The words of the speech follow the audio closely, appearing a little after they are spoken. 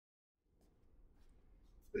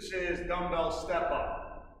This is dumbbell step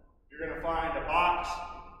up. You're going to find a box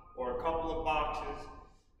or a couple of boxes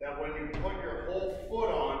that when you put your whole foot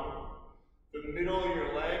on, the middle of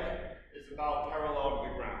your leg is about parallel to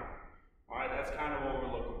the ground. All right, that's kind of what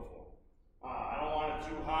we're looking for. I don't want it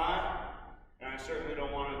too high, and I certainly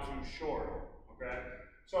don't want it too short. Okay,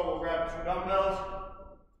 so we'll grab 2 dumbbells,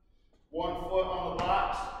 1 foot on the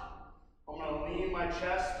box. I'm going to lean my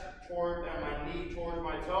chest toward and my knee towards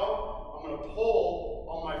my toe. I'm going to pull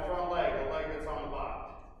on my front leg, the leg that's on the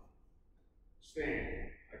box. Stand.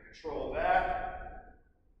 I control back.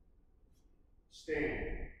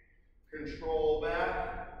 Stand. Control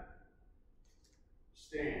back.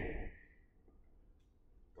 Stand.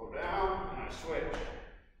 Go down and I switch.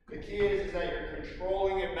 The key is that you're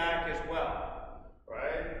controlling it back as well.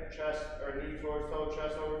 Right? Chest or knee towards toe,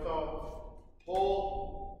 chest over toe.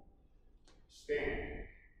 Pull. Stand.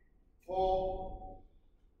 Pull.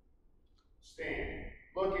 Stand.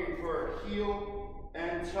 Looking for heel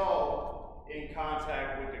and toe in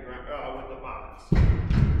contact with the box.